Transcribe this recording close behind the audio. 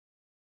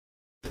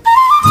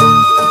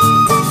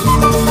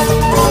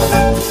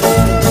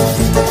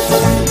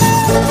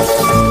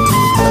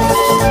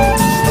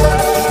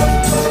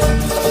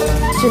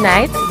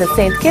tonight, the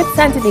St. Kitts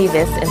St.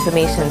 Davis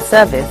Information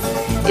Service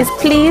is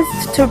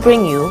pleased to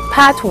bring you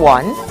part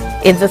 1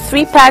 in the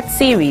 3-part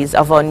series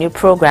of our new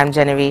program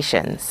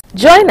Generations.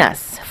 Join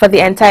us for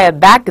the entire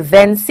Back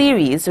Then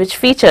series, which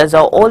features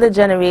our older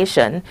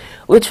generation,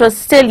 which was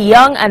still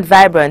young and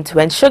vibrant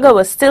when sugar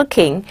was still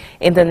king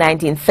in the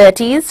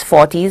 1930s,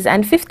 40s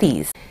and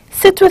 50s.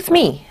 Sit with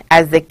me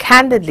as they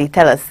candidly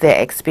tell us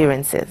their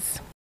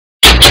experiences.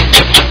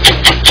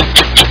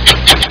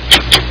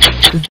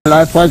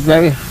 Life was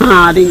very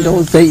hard in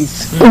those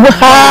days.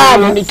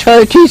 Hard in the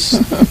 30s,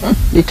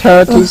 the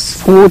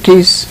 30s,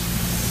 40s.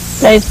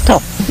 That's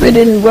tough. We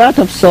didn't work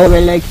up so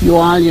well like you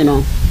all, you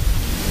know.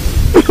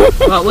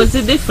 What was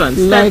the difference?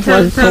 Life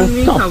was tell so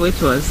me tough. how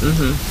it was.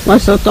 It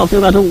was so tough.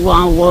 You got to go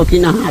and work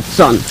in the hot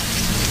sun.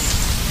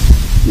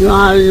 You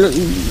all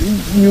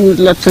use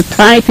lots of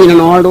typing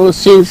and all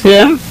those things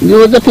here.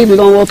 Loads of people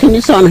don't work in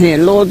the sun here.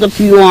 Loads of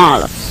you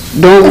all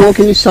don't work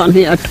in the sun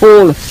here at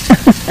all.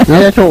 Not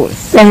at all.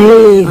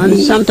 And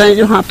sometimes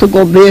you have to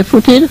go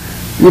barefooted.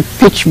 You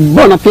pitch,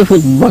 burn up your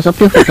foot, bust up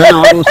your foot and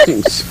all those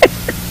things.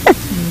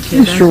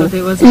 Okay, that's what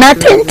it was.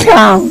 Not in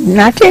town,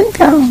 not in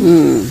town.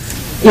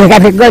 You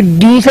got to go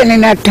decent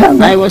in that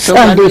town. I was so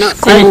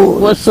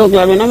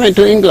glad when I went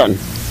to England.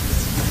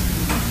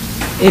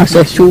 I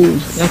saw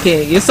shoes.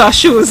 Okay, you saw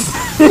shoes.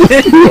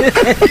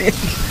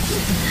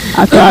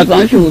 I saw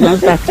some shoes and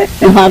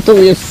stuff. You have to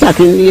wear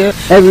stocking there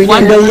every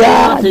day.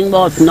 Nothing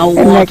but no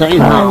water in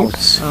the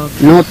house,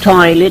 no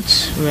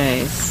toilets.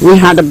 Right. We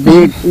had a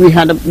big,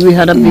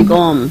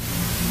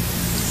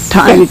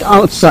 toilet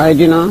outside,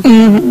 you know.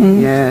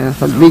 Yeah,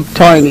 a big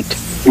toilet.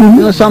 You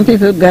know, some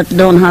people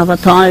don't have a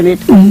toilet.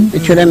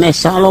 It should have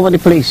mess all over the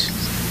place.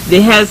 The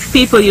health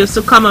people used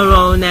to come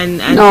around and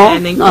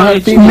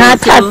encourage you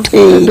to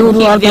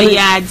keep their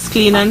yards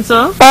clean and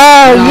so?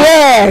 Oh,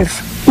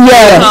 yes.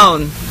 Yes.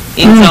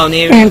 In town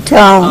area? In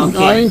town. Okay.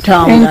 No, in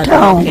town. In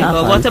town. Okay,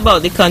 but what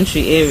about the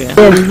country area?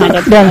 We had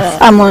a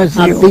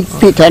big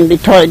pit and the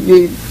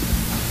toilet,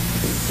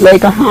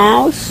 like a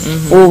house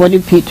over the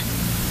pit.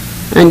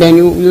 And then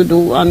you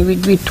do, and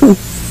with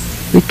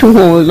two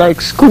holes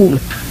like school.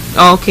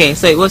 Okay,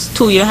 so it was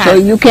two you had. So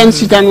you can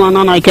sit on one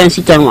and I can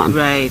sit on one.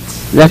 Right.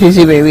 That is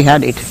the way we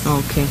had it.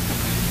 Okay.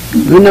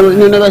 You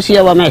never see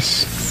our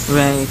mess.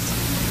 Right.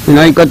 You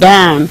know, you go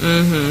down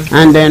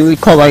and then we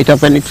cover it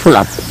up and it's full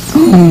up.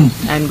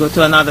 And go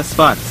to another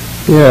spot.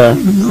 Yeah.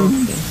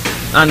 Okay.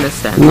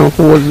 Understand. No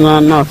holes, no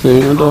nothing.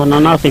 You don't know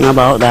nothing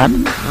about that.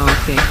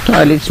 Okay.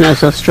 Toilet smells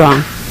so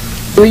strong.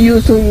 We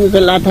used to use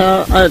a lot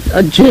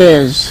of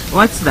jazz.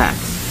 What's that?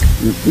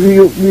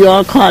 We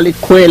all call it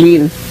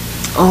quailing.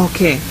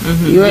 Okay.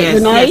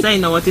 Yes, I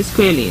know what is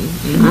quailing.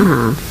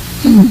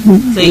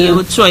 So you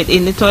would throw it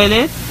in the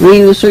toilet? We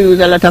used to use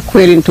a lot of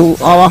quailing to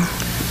our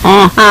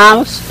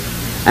house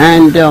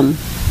and in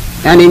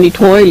the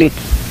toilet.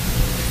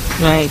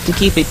 Right, to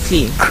keep it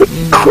clean.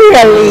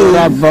 Quailing.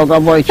 That bugger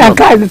boy I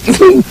can't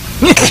clean.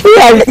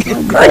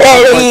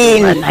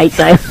 Quailing. At night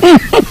time.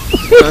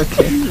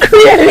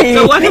 Okay.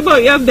 So what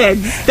about your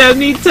beds? Tell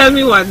me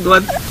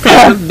what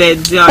kind of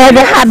beds you are.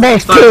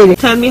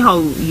 Tell me how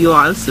you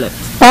all slept.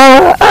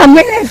 I mean,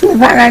 I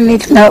sleep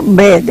underneath no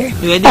bed.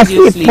 Where did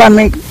you sleep? I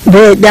make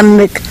bed and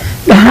make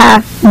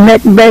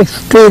bed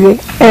steady,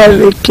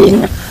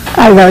 everything.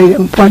 I lay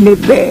them on the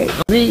bed.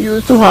 We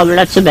used to have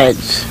lots of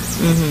beds.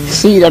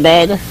 See the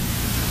bed,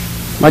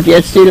 but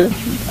yet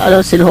I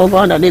don't still hold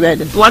on to the bed.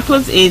 What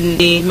was in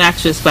the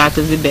mattress part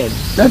of the bed?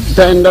 That's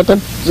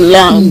the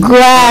long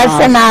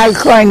grass and all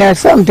kind of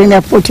something they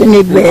put in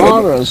the bed.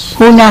 Arrows.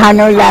 Who know how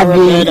no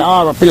laddie? An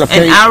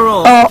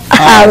arrow. Oh,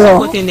 arrow.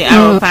 Put in the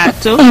arrow part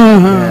too?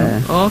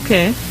 Yeah.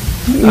 Okay.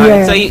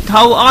 Yeah. So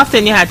how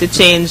often you had to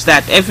change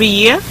that? Every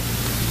year?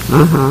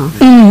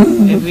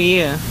 Every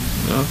year.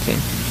 Okay.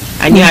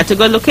 And you had to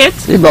go look it?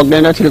 The bug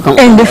then that will come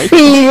in the out.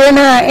 field, you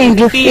know, in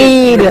the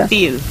field. In the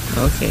field.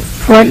 Okay.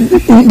 But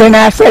then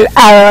I sell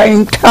arrow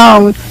in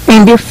town,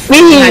 in the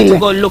field. You had to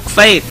go look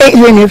for it? It's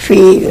in the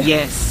field.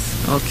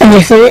 Yes. Okay. And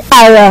you see the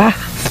arrow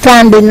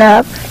standing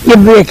up, you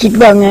break it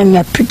down and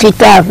you put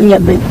it off and you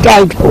be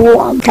tight,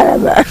 warm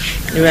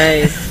calabash.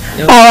 Right.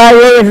 Okay. Our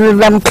ladies,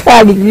 them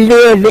call it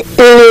lady.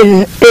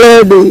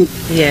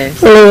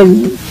 Yes.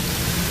 Lady.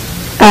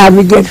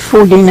 We get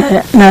food in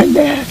not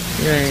there.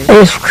 Right.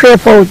 They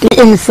scrape out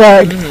the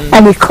inside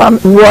and it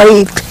comes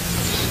white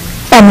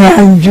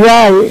and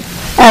dry.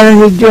 And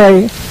when it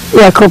dry,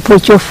 you can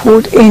put your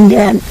food in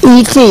there and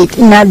eat it,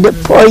 not the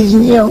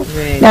poison you.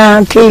 Right.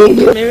 Now kill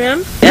you. Miriam,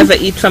 you ever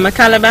eat from a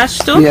calabash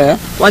too? Yeah.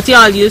 What you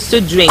all used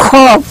to drink?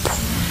 Cup.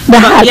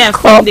 Yeah,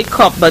 from the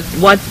cup, but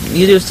what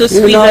you used to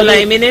squeeze a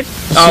lime in it?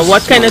 Or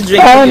what kind of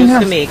drink you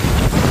used to make?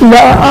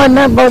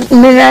 No, but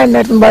me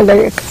nothing but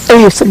like, I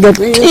used to get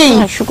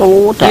tea. Sugar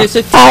water. You used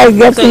to I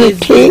get me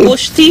tea.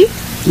 Bush tea?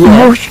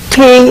 Bush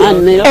tea,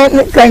 And milk.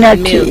 any kind of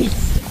Milk. tea.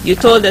 You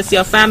told us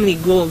your family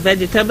grow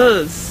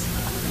vegetables,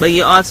 but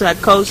you also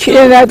had cows She too?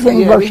 did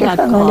nothing Yeah, but we she had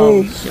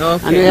family.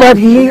 Okay. But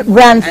me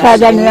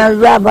grandfather and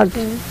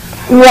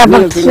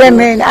Robert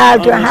swimming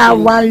out to have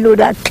one load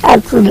of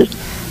cattle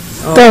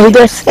So he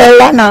just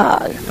sell and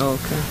all.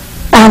 Okay.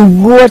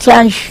 And goat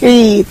and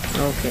sheep.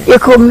 Okay. You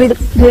could milk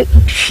the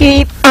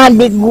sheep and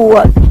the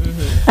goat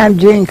and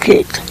drink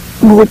it.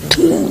 Good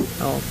thing.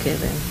 Okay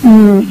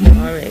then.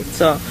 All right.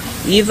 So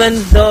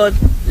even though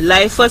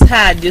life was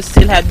hard, you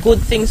still had good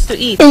things to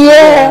eat.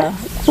 Yeah.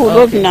 Food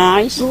was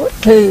nice. Good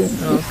thing.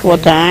 4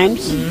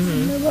 times.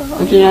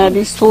 But you know,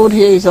 this food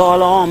here is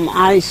all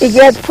ice. You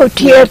get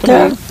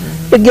potato,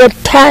 you get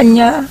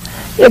tanya,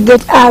 you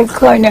get all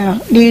kind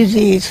of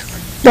disease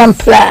from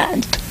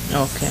plant.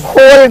 Okay.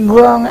 Whole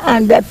ground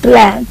and the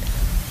plant.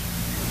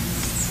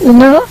 You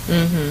know?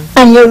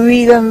 And you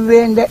read them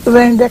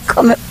when they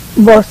come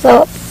bust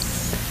up,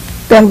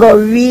 then go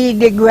read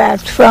the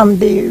grass from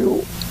the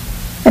root.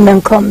 And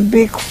then come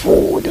big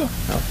food.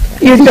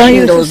 Okay. You don't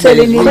use to sell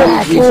in the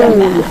market. You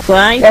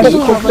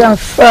cook them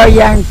fry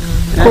and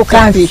cook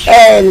and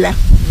sell.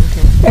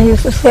 And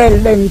used to sell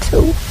them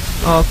too.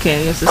 Okay,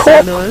 you used to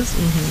sell those?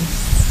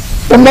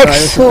 They make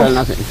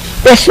soup.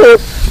 They should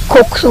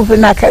cook soup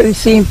in a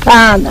kerosene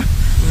pan.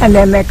 And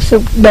they make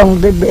soup down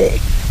the bay.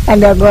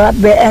 And they go up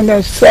there and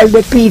they sell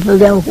the people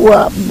them who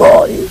are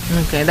boiled.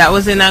 Okay, that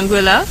was in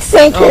Anguilla?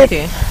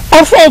 Okay.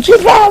 I think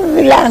it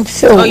belongs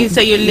to. Oh, you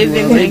say you live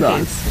in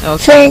St.Kitts?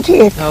 Okay.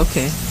 St.Kitts.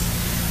 Okay.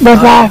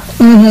 But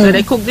So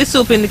they cook the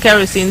soup in the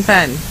kerosene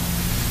pan?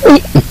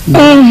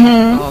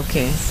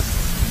 Okay.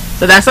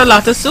 So that's a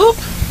lot of soup?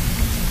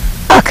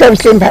 A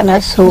kerosene pan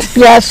of soup.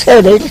 Yeah, I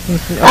said it.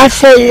 I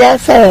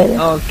said it.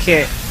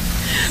 Okay.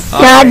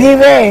 Now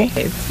give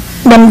it.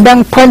 Them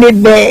don't put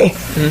it there.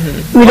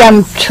 With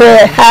them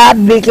tray,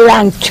 hard, big,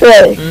 long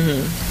tray.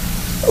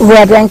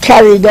 Where they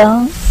carry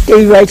down,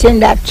 they write in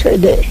that tray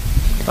there.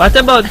 What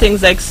about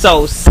things like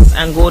sauce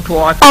and goat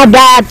water?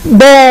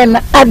 Them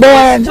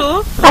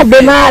too? I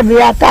be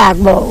attack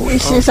about.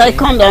 Since I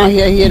come down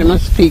here they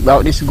must speak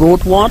about this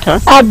goat water.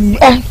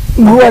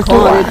 Goat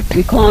water.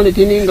 We call it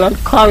in England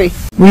curry.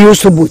 We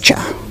used to butcher.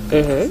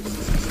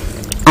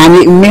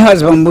 And my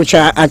husband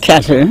butcher a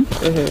cattle.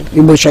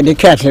 We butcher the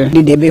cattle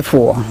the day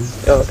before.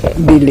 Okay.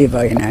 The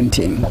liver and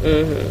thing.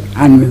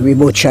 And we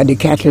butcher the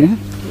cattle.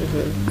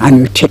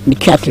 And we take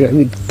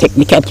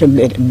the cattle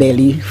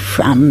belly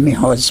from my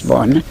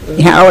husband.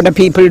 Other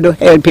people do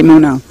help him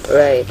now.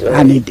 Right.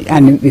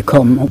 And we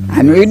come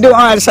and we do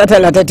all sort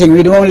of lot of things.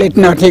 We don't let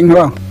nothing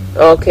wrong.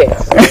 Okay.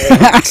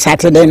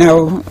 Saturday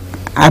now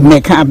I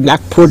make a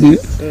black pudding.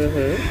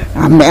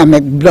 I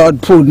make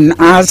blood pudding.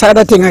 All sort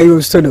of things I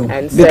used to do.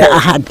 Because I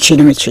had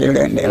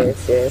children then.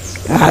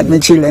 Yes. I had my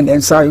children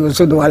then, so I used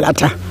to do a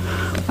lot of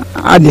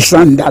this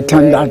and that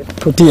and that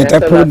potato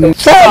pudding.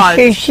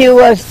 Fish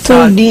was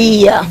 2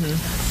 days.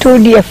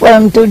 2 days for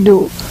him to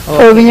do.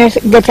 So when you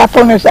get a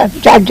pound of that,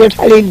 just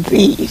a little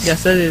piece.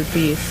 Just a little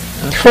piece.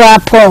 For a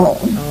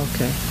pound.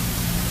 Okay.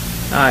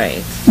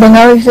 Alright. But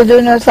now we used to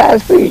do no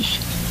saltfish.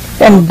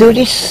 And do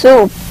the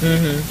soup.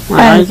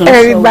 And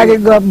everybody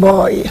go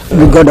boil.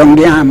 We go down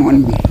the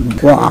Almond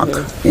walk.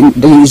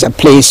 There is a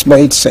place by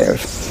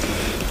itself.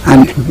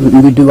 And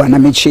we do one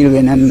of my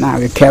children and now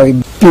we carry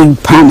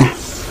big pan of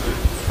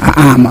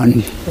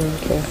almond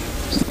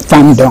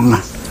from down.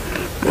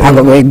 I have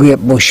a very great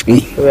bush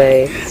bee.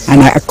 Right.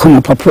 And I come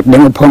up and put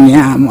them upon the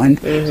almond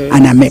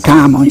and I make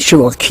almond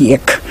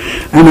shortcake.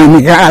 And I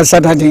make all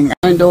sort of things.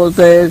 In those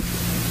days,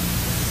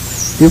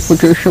 you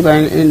put your sugar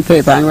in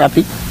paper and wrap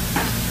it.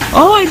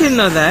 Oh, I didn't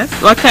know that.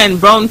 What kind?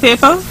 Brown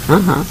paper?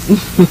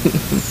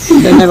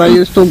 They never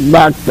used to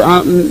bag.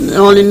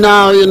 Only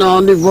now, you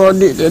know, they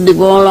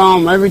go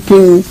along,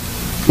 everything,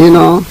 you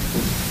know,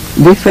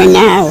 different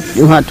now.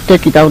 You have to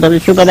take it out of the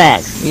sugar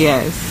bag.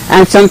 Yes.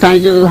 And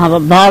sometimes you have a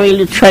barrel,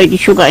 you try the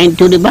sugar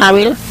into the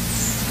barrel,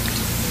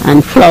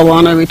 and flour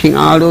and everything,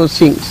 all those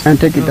things, and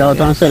take it out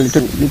and sell it to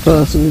the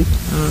person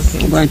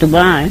going to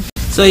buy.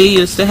 So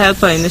you used to help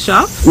her in the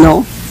shop?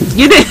 No.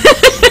 You did?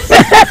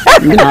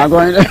 I'm not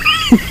going to.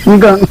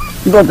 Go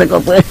take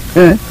up I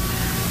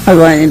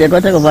go in there, go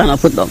take up and I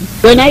put them.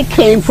 When I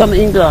came from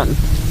England,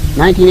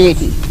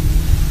 1980,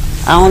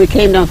 I only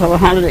came down for a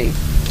holiday.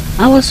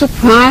 I was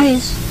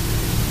surprised.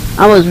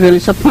 I was really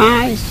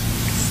surprised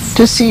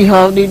to see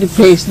how the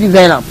place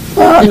developed.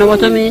 You know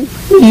what I mean?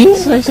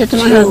 So I said to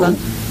my husband,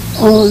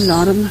 oh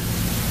Lord,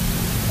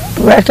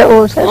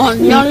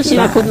 you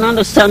understand, I couldn't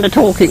understand the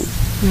talking.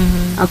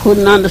 I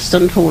couldn't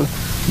understand the whole.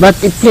 But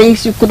the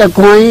place you could have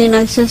gone in,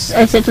 I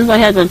said to my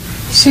husband,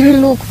 see,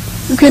 look,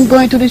 you can go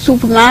into the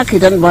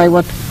supermarket and buy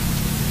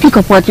pick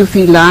up what you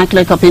feel like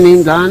up in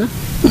England.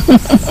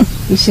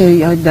 He said,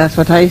 yeah, that's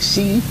what I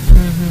see.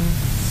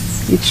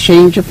 It's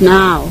changed up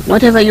now.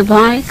 Whatever you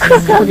buy,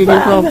 put it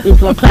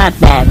into a cloth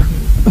bag.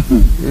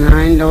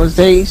 In those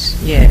days.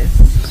 Yes.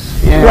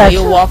 Yeah. Well,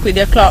 you walk with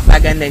your cloth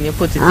bag and then you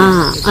put it in.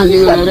 And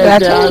you know,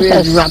 they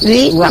always wrap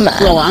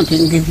flour and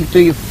give it to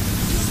you.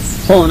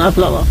 Pound of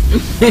flour.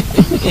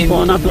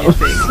 Pound of flour.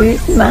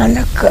 Sweet man,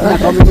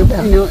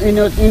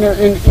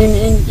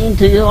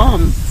 into your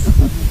arm.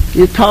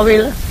 Your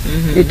towel.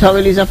 The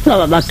towel is a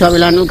flour, but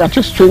towel and you got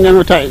your string and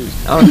your towel.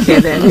 Okay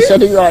then.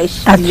 Instead of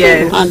rice.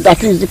 Yes. And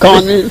that is the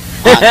cornmeal.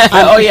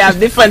 Oh, you have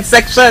different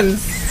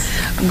sections.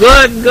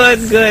 Good,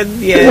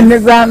 yes.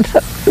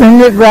 When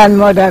the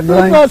grandmother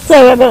going.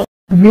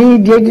 We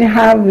didn't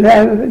have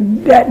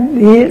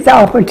these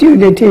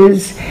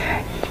opportunities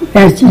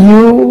that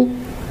you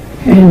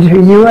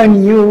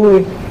and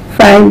you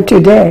find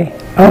today.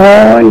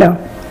 Oh no.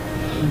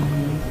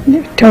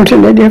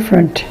 Totally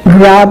different.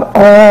 Grab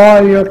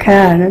all you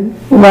can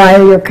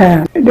while you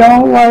can.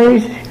 Don't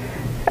worry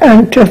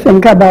to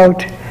think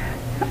about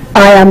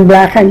I am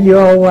black and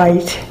you're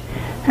white.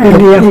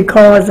 And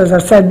because, as I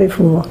said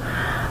before,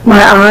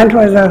 my aunt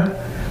was a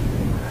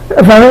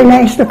very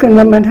nice looking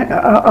woman,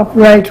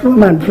 upright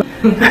woman.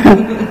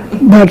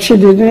 But she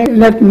didn't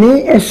let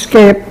me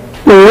escape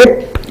the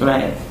whip.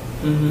 Right.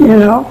 Mm-hmm. You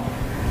know.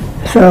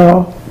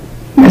 So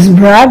Miss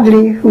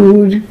Bradley,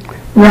 who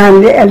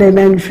ran the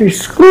elementary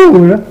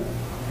school,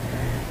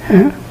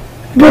 they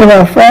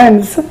were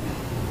friends,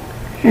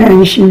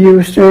 and she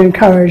used to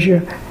encourage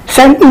you.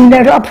 Send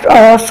Enid up to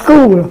our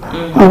school.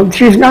 Mm-hmm.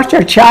 She's not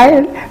your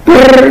child.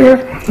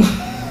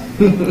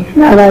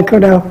 And I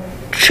could have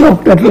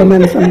choked that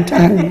woman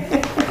sometimes.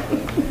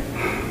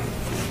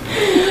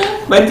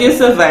 But you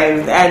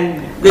survived,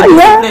 and the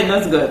discipline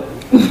was good.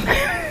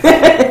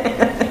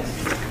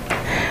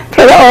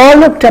 So they all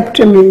looked up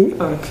to me,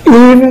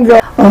 even though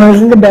I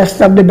wasn't the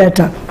best of the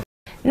better.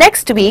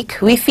 Next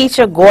week, we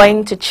feature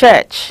going to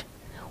church.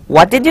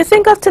 What did you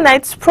think of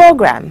tonight's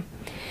program?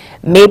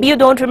 Maybe you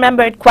don't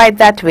remember it quite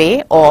that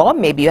way, or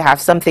maybe you have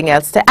something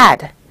else to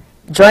add.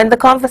 Join the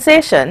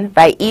conversation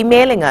by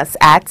emailing us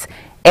at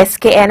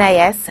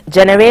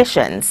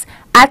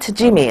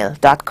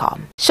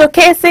sknisgenerations@gmail.com.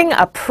 Showcasing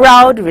a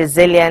proud,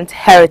 resilient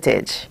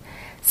heritage,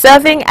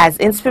 serving as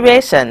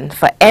inspiration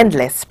for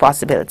endless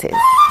possibilities.